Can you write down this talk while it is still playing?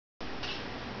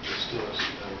still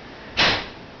isn't done.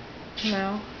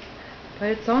 No, but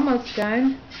it's almost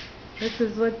done. This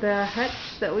is what the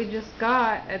hutch that we just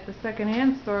got at the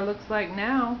secondhand store looks like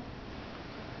now.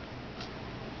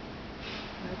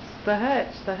 That's the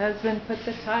hutch. The husband put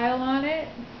the tile on it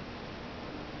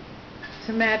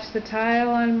to match the tile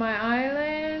on my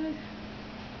island.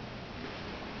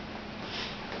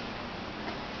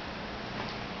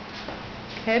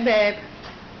 Okay, babe.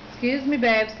 Excuse me,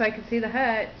 babe, so I can see the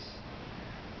hutch.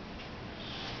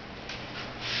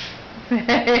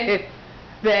 Babe.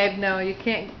 Babe, no, you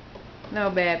can't. No,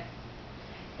 babe.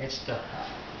 It's the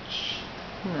hutch.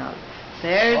 No.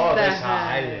 There's oh, the that's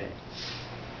hutch. island.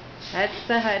 That's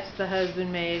the hutch the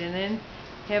husband made, and then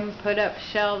him put up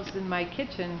shelves in my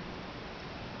kitchen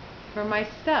for my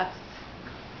stuffs.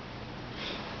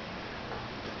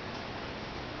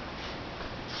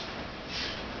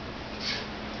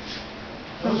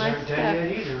 Those aren't done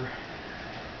yet either.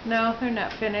 No, they're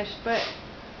not finished, but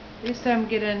at least I'm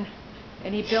getting,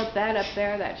 and he built that up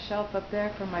there, that shelf up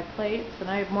there for my plates, and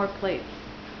I have more plates.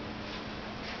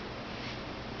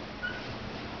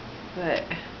 But,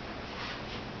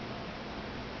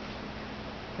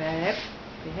 babe,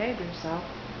 behave yourself.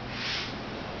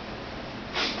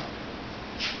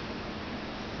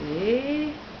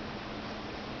 See?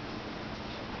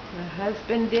 The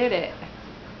husband did it.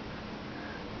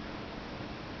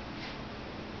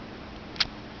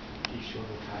 You show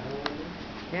the tile over there?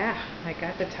 Yeah, I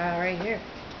got the tile right here.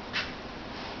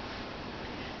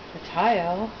 The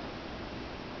tile.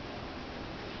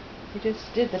 He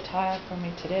just did the tile for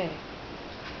me today.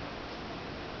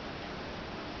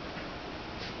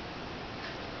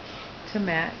 To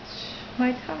match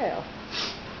my tile.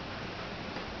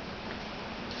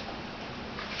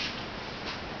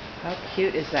 How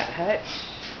cute is that hutch?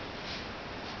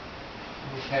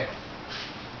 Okay.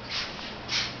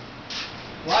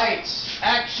 Lights,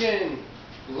 action,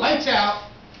 lights out.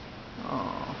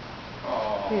 Oh,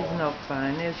 Oh. he's no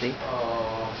fun, is he?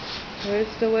 Oh. Where's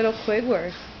the little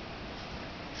Quigler?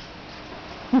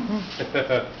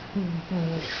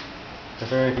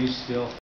 He's still.